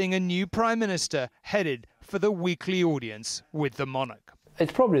imagine being a new Prime Minister headed for the weekly audience with the monarch.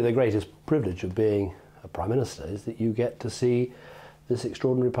 It's probably the greatest privilege of being a Prime Minister, is that you get to see this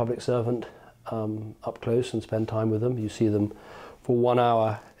extraordinary public servant up close and spend time with them. You see them for 1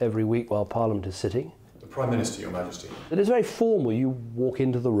 hour every week while Parliament is sitting. The Prime Minister, Your Majesty. It is very formal. You walk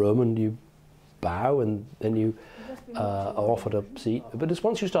into the room and you bow, and then you are offered a seat. But it's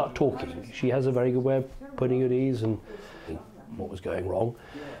once you start talking, she has a very good way of putting you at ease and what was going wrong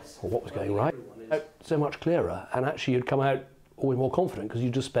or what was going right. So much clearer, and actually you'd come out always more confident because you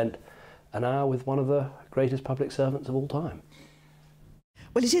just spent an hour with one of the greatest public servants of all time.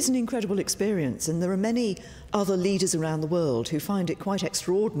 Well, it is an incredible experience, and there are many other leaders around the world who find it quite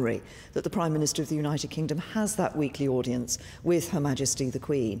extraordinary that the Prime Minister of the United Kingdom has that weekly audience with Her Majesty the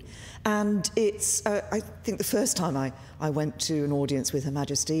Queen. And it's, I think the first time I went to an audience with Her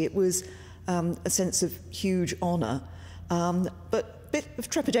Majesty, it was a sense of huge honour, but a bit of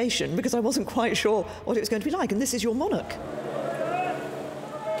trepidation because I wasn't quite sure what it was going to be like, and this is your monarch.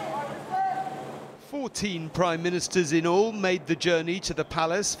 14 Prime Ministers in all made the journey to the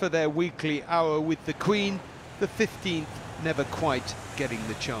palace for their weekly hour with the Queen, the 15th never quite getting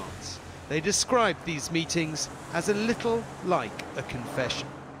the chance. They described these meetings as a little like a confession.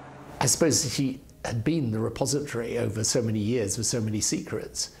 I suppose she had been the repository over so many years with so many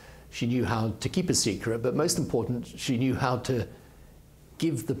secrets. She knew how to keep a secret, but most important, she knew how to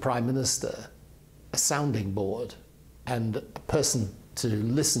give the Prime Minister a sounding board and a person to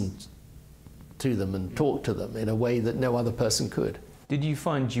listen to them and talk to them in a way that no other person could. Did you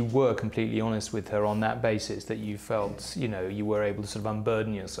find you were completely honest with her on that basis, that you felt, you know, you were able to sort of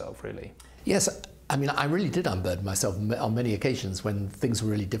unburden yourself, really? Yes, I mean, I really did unburden myself on many occasions when things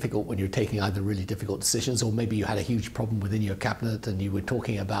were really difficult, when you're taking either really difficult decisions or maybe you had a huge problem within your cabinet and you were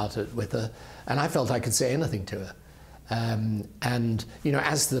talking about it with her, and I felt I could say anything to her. And, you know,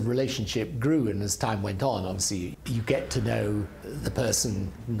 as the relationship grew and as time went on, obviously, you get to know the person,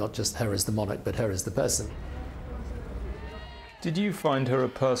 not just her as the monarch, but her as the person. Did you find her a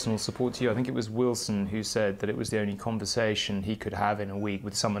personal support to you? I think it was Wilson who said that it was the only conversation he could have in a week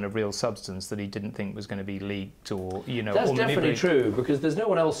with someone of real substance that he didn't think was going to be leaked or, you know... That's or definitely true, because there's no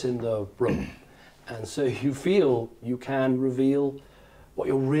one else in the room. And so you feel you can reveal what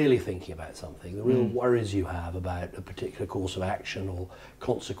you're really thinking about something, the real worries you have about a particular course of action or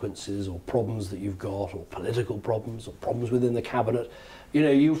consequences or problems that you've got or political problems or problems within the cabinet. You know,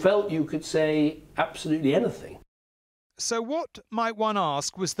 you felt you could say absolutely anything. So what, might one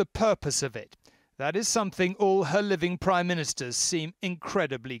ask, was the purpose of it? That is something all her living Prime Ministers seem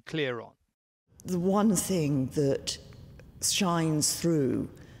incredibly clear on. The one thing that shines through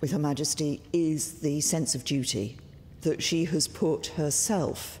with Her Majesty is the sense of duty, that she has put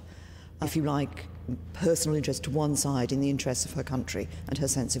herself, if you like, personal interest to one side in the interests of her country and her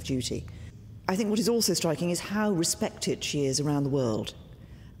sense of duty. I think what is also striking is how respected she is around the world.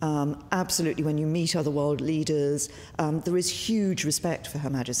 Absolutely, when you meet other world leaders, there is huge respect for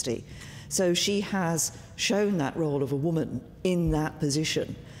Her Majesty. So she has shown that role of a woman in that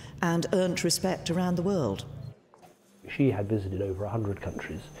position and earned respect around the world. She had visited over 100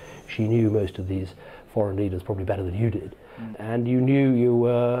 countries. She knew most of these foreign leaders probably better than you did. And you knew you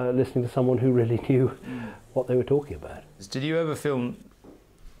were listening to someone who really knew what they were talking about. Did you ever feel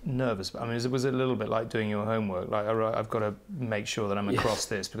nervous? I mean, was it a little bit like doing your homework? Like, all right, I've got to make sure that I'm across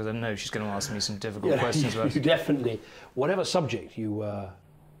this because I know she's going to ask me some difficult questions about it. You definitely, whatever subject you were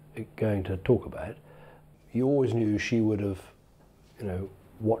going to talk about, you always knew she would have, you know,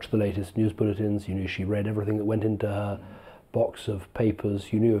 watched the latest news bulletins. You knew she read everything that went into her box of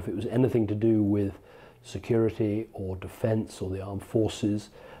papers. You knew if it was anything to do with security or defence or the armed forces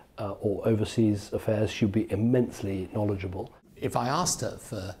or overseas affairs, she'd be immensely knowledgeable. If I asked her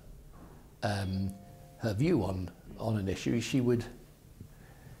for her view on an issue, she would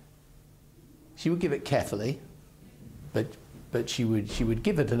give it carefully, but she would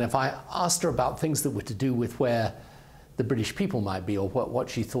give it. And if I asked her about things that were to do with where the British people might be or what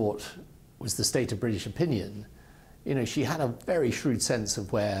she thought was the state of British opinion, you know, she had a very shrewd sense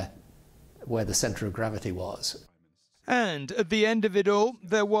of where the centre of gravity was. And at the end of it all,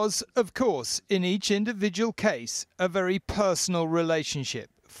 there was, of course, in each individual case, a very personal relationship,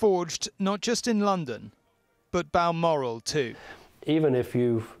 forged not just in London, but Balmoral too. even if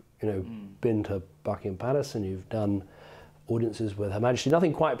you've been to Buckingham Palace and you've done audiences with Her Majesty,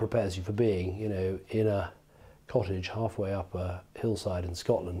 nothing quite prepares you for being, in a cottage halfway up a hillside in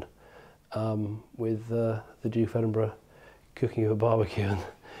Scotland, with the Duke of Edinburgh cooking you a barbecue and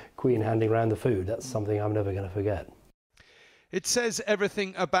Queen handing round the food. That's something I'm never going to forget. It says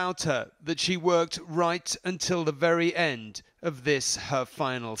everything about her, that she worked right until the very end of this, her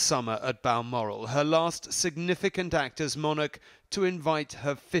final summer at Balmoral, her last significant act as monarch to invite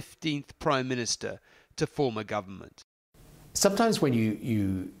her 15th Prime Minister to form a government. Sometimes when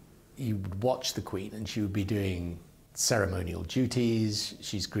you would watch the Queen and she would be doing ceremonial duties,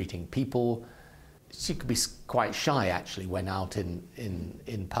 she's greeting people, she could be quite shy actually when out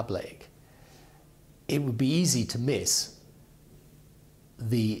in public. It would be easy to miss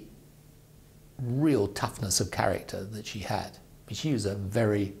the real toughness of character that she had. She was a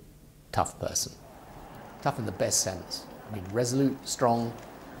very tough person. Tough in the best sense. I mean, resolute, strong.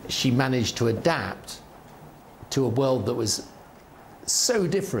 She managed to adapt to a world that was so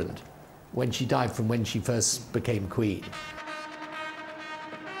different when she died from when she first became Queen.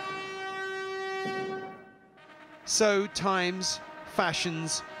 So times,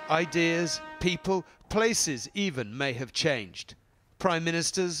 fashions, ideas, people, places even may have changed. Prime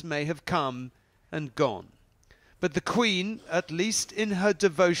ministers may have come and gone. But the Queen, at least in her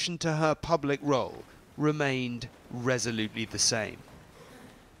devotion to her public role, remained resolutely the same.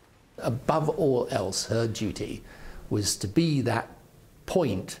 Above all else, her duty was to be that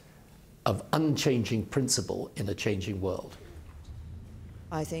point of unchanging principle in a changing world.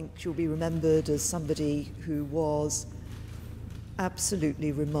 I think she'll be remembered as somebody who was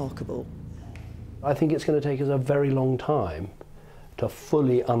absolutely remarkable. I think it's going to take us a very long time to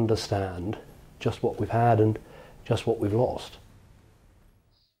fully understand just what we've had and just what we've lost.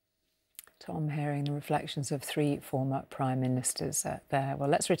 Tom hearing the reflections of three former Prime Ministers there. Well,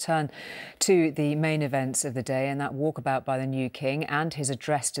 let's return to the main events of the day and that walkabout by the new King and his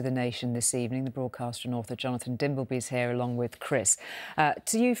address to the nation this evening. The broadcaster and author Jonathan Dimbleby is here along with Chris.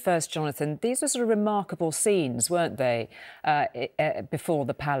 To you first, Jonathan, these were sort of remarkable scenes, weren't they, before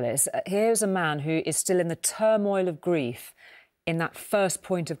the palace? Here's a man who is still in the turmoil of grief in that first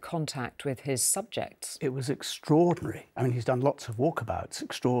point of contact with his subjects. It was extraordinary. I mean, he's done lots of walkabouts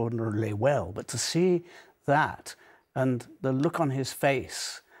extraordinarily well, but to see that and the look on his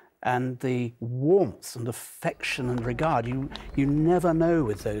face and the warmth and affection and regard, you never know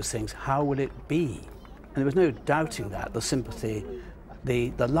with those things, how will it be? And there was no doubting that, the sympathy,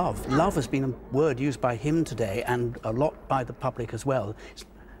 the love. Love has been a word used by him today and a lot by the public as well.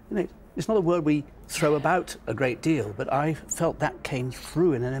 It's not a word we throw about a great deal, but I felt that came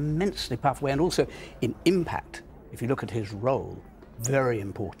through in an immensely powerful way, and also in impact. If you look at his role, very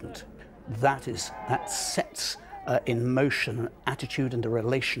important. That sets in motion an attitude and a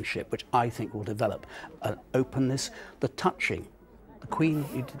relationship which I think will develop. An openness, the touching. The Queen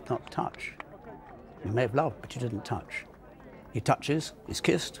you did not touch. You may have loved, but you didn't touch. He touches, he's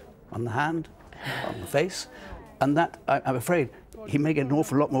kissed on the hand, on the face, and that, I'm afraid, he may get an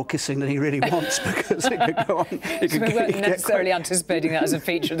awful lot more kissing than he really wants because it could go on. We weren't necessarily anticipating that as a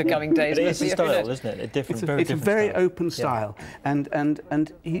feature of the coming days. It is a style, isn't it? It's a very open style, and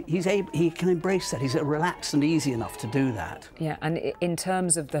he can embrace that. He's relaxed and easy enough to do that. Yeah, and in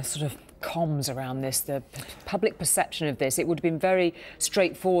terms of the sort of comms around this, the public perception of this, it would have been very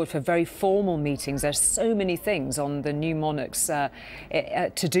straightforward for very formal meetings. There's so many things on the new monarch's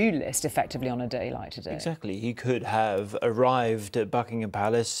to-do list, effectively, on a day like today. Exactly. He could have arrived at Buckingham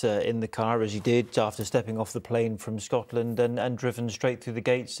Palace in the car, as he did, after stepping off the plane from Scotland and driven straight through the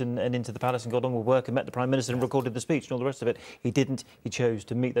gates and into the palace and got on with work and met the Prime Minister and recorded the speech and all the rest of it. He didn't. He chose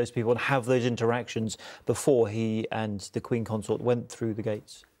to meet those people and have those interactions before he and the Queen Consort went through the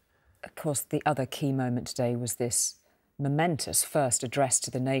gates. Of course, the other key moment today was this momentous first address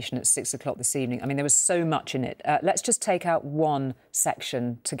to the nation at 6 o'clock this evening. I mean, there was so much in it. Let's just take out one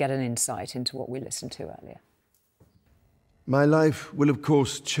section to get an insight into what we listened to earlier. My life will, of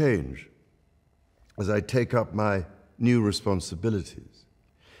course, change as I take up my new responsibilities.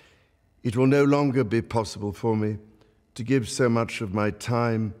 It will no longer be possible for me to give so much of my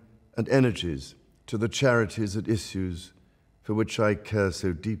time and energies to the charities and issues for which I care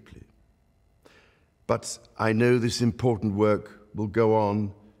so deeply. But I know this important work will go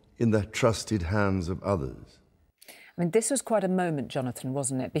on in the trusted hands of others. I mean, this was quite a moment, Jonathan,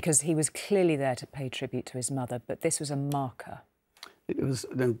 wasn't it? Because he was clearly there to pay tribute to his mother, but this was a marker. It was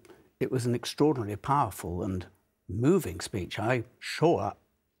an extraordinarily powerful and moving speech. I sure,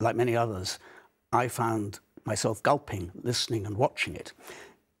 like many others, I found myself gulping, listening and watching it.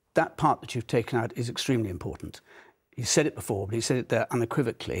 That part that you've taken out is extremely important. he said it before, but he said it there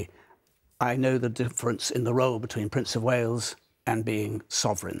unequivocally, I know the difference in the role between Prince of Wales and being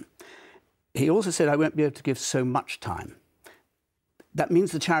sovereign. He also said, I won't be able to give so much time. That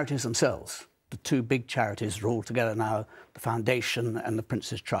means the charities themselves, the two big charities are all together now, the Foundation and the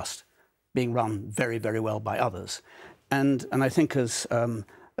Prince's Trust, being run very, very well by others. And I think, as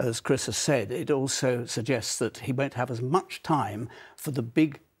Chris has said, it also suggests that he won't have as much time for the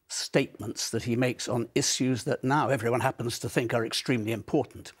big statements that he makes on issues that now everyone happens to think are extremely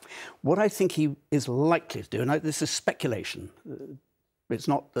important. What I think he is likely to do, and this is speculation, it's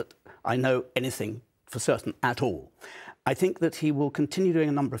not that I know anything for certain at all. I think that he will continue doing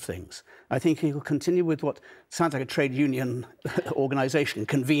a number of things. I think he will continue with what sounds like a trade union organisation,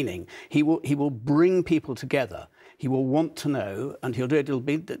 convening. He will bring people together. He will want to know, and he'll do it. It'll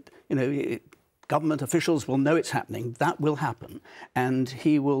be that, you know, government officials will know it's happening. That will happen. And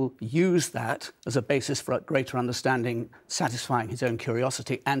he will use that as a basis for a greater understanding, satisfying his own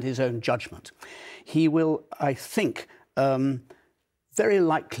curiosity and his own judgment. He will, I think, very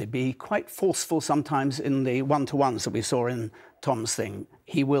likely be quite forceful sometimes in the one-to-ones that we saw in Tom's thing.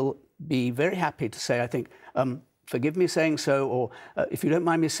 He will be very happy to say, I think, forgive me saying so, or if you don't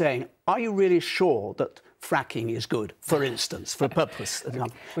mind me saying, are you really sure that fracking is good, for instance, for a purpose?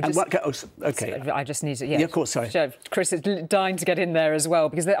 I just need to... Yeah, of course, sorry. Chris is dying to get in there as well,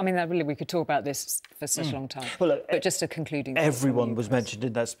 because, I mean, really, we could talk about this for such a long time. Well, look, but just a concluding... Everyone was mentioned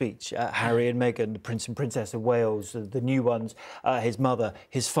in that speech. Harry and Meghan, the Prince and Princess of Wales, the new ones, his mother,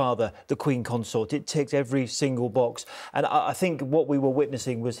 his father, the Queen Consort. It ticked every single box. And I think what we were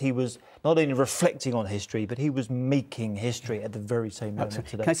witnessing was he was not only reflecting on history, but he was making history at the very same moment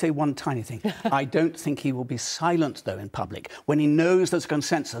today. Can I say one tiny thing? I don't think he will be silent, though, in public. When he knows there's a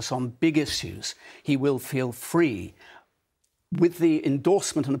consensus on big issues, he will feel free. With the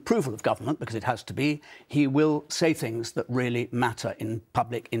endorsement and approval of government, because it has to be, he will say things that really matter in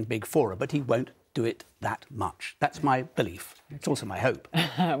public, in big fora, but he won't do it that much. That's my belief. It's also my hope.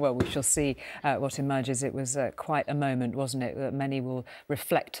 Well, we shall see what emerges. It was quite a moment, wasn't it, that many will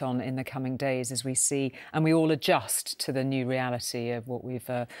reflect on in the coming days as we see and we all adjust to the new reality of what we've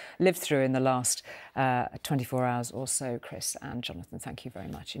lived through in the last 24 hours or so. Chris and Jonathan, thank you very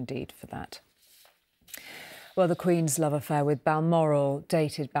much indeed for that. Well, the Queen's love affair with Balmoral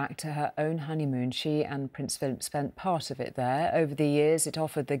dated back to her own honeymoon. She and Prince Philip spent part of it there. Over the years, it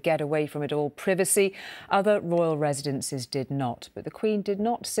offered the get-away-from-it-all privacy. Other royal residences did not. But the Queen did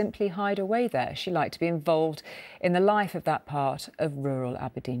not simply hide away there. She liked to be involved in the life of that part of rural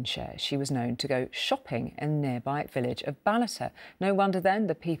Aberdeenshire. She was known to go shopping in the nearby village of Ballater. No wonder then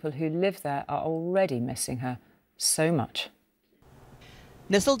the people who live there are already missing her so much.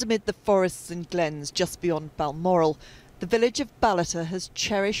 Nestled amid the forests and glens just beyond Balmoral, the village of Ballater has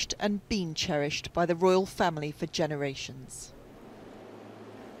cherished and been cherished by the royal family for generations.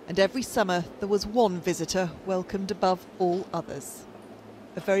 And every summer there was one visitor welcomed above all others,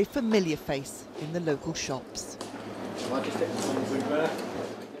 a very familiar face in the local shops.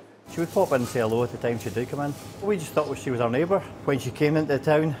 She would pop in and say hello at the time she did come in. We just thought she was our neighbour. When she came into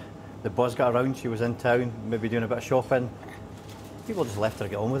town, the buzz got around, she was in town, maybe doing a bit of shopping. People just left her to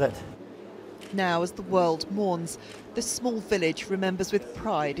get on with it. Now, as the world mourns, this small village remembers with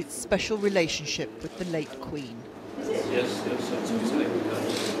pride its special relationship with the late Queen. Yes.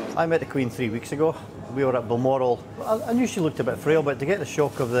 I met the Queen 3 weeks ago. We were at Balmoral. I knew she looked a bit frail, but to get the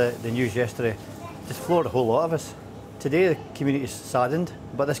shock of the news yesterday just floored a whole lot of us. Today the community is saddened,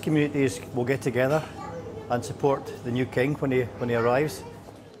 but this community will get together and support the new king when he arrives.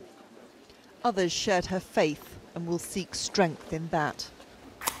 Others shared her faith and will seek strength in that.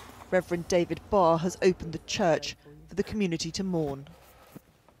 Reverend David Barr has opened the church for the community to mourn.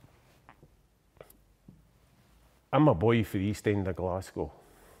 I'm a boy for the East End of Glasgow.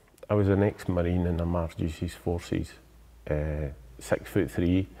 I was an ex-Marine in the Majesty's Forces,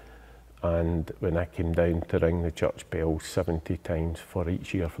 6'3", and when I came down to ring the church bell 70 times for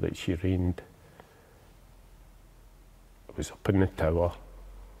each year that she reigned, I was up in the tower,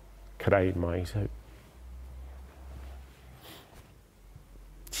 crying my eyes out.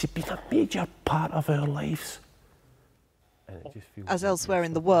 She'd been a major part of our lives. As elsewhere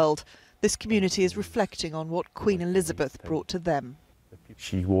in the world, this community is reflecting on what Queen Elizabeth brought to them.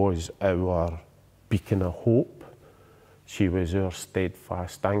 She was our beacon of hope. She was our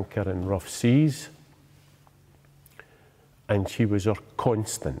steadfast anchor in rough seas. And she was our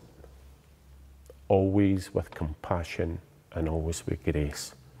constant, always with compassion and always with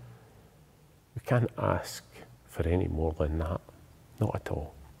grace. We can't ask for any more than that, not at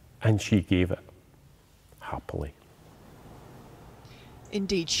all. And she gave it happily.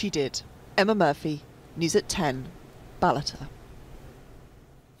 Indeed she did. Emma Murphy, News at 10, Ballater.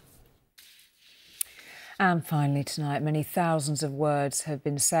 And finally tonight, many thousands of words have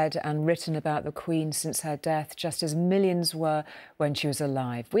been said and written about the Queen since her death, just as millions were when she was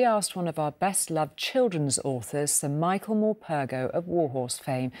alive. We asked one of our best-loved children's authors, Sir Michael Morpurgo of Warhorse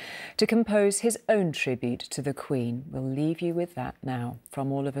fame, to compose his own tribute to the Queen. We'll leave you with that now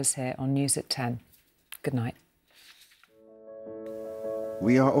from all of us here on News at 10. Good night.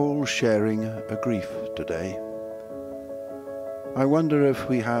 We are all sharing a grief today. I wonder if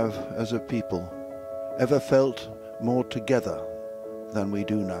we have, as a people, ever felt more together than we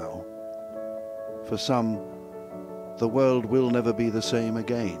do now. For some, the world will never be the same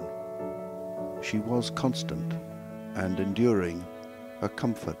again. She was constant and enduring, a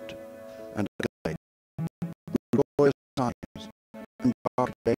comfort and a guide. Through joyous times and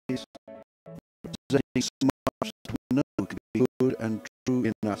dark days, representing so much that we know to be good and true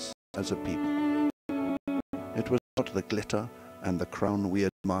in us as a people. It was not the glitter and the crown we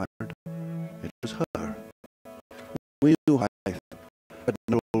admired, it was her. We knew life had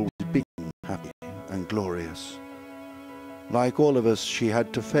not always been happy and glorious. Like all of us, she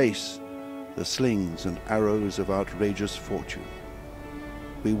had to face the slings and arrows of outrageous fortune.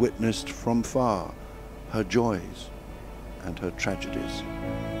 We witnessed from far her joys and her tragedies.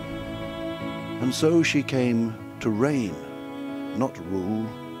 And so she came to reign, not rule.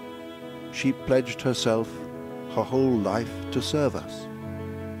 She pledged herself, her whole life, to serve us,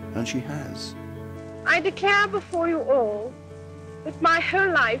 and she has. I declare before you all that my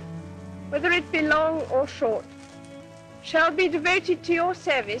whole life, whether it be long or short, shall be devoted to your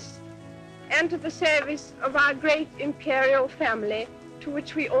service and to the service of our great imperial family to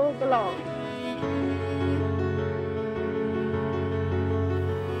which we all belong.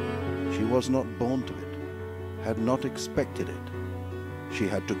 She was not born to it, had not expected it. She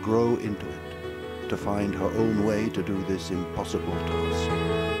had to grow into it, to find her own way to do this impossible task.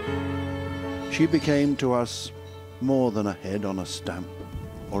 She became to us more than a head on a stamp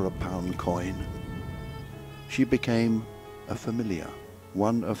or a pound coin. She became a familiar,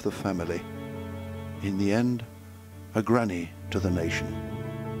 one of the family. In the end, a granny to the nation.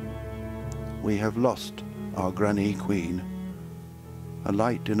 We have lost our granny queen. A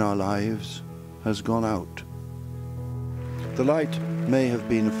light in our lives has gone out. The light may have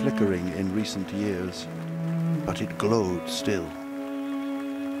been flickering in recent years, but it glowed still.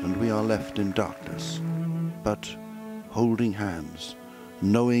 And we are left in darkness, but holding hands,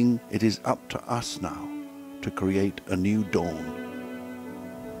 knowing it is up to us now to create a new dawn.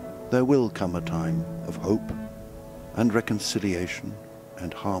 There will come a time of hope and reconciliation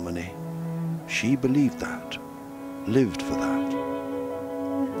and harmony. She believed that, lived for that.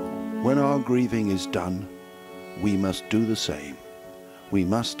 When our grieving is done, we must do the same. We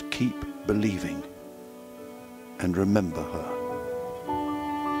must keep believing and remember her.